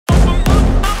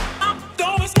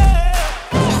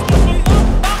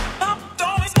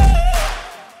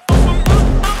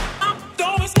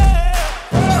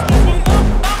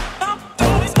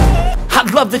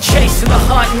chase and the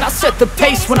hunt, and I set the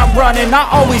pace when I'm running. I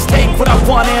always take what I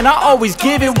want and I always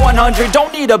give it 100.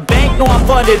 Don't need a bank, no I'm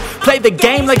funded. Play the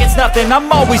game like it's nothing.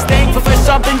 I'm always thankful for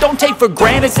something. Don't take for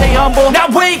granted, stay humble. Now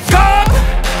wake up!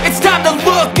 It's time to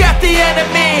look at the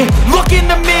enemy. Look in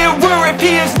the mirror if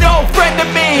he is no friend to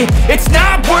me. It's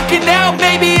not working out,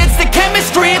 maybe it's the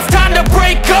chemistry. It's time to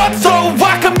break up so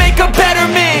I can make a better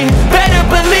me. Better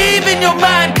believe in your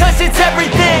mind, cause it's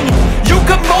everything. You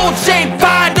can mold, shape,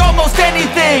 find almost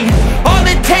anything. All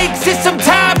it takes is some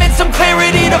time and some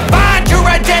clarity to find your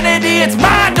identity. It's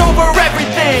mind over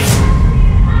everything.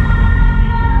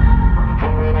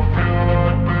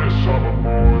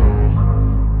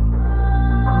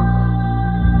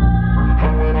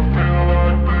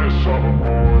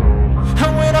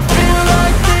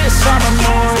 I'm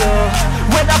immortal.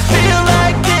 When I feel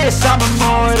like this, I'm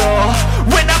immortal.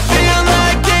 When I feel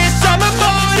like this, I'm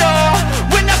immortal.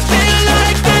 When I feel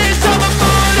like this, I'm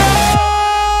immortal.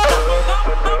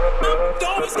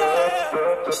 Don't be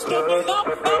scared. Step it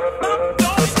up.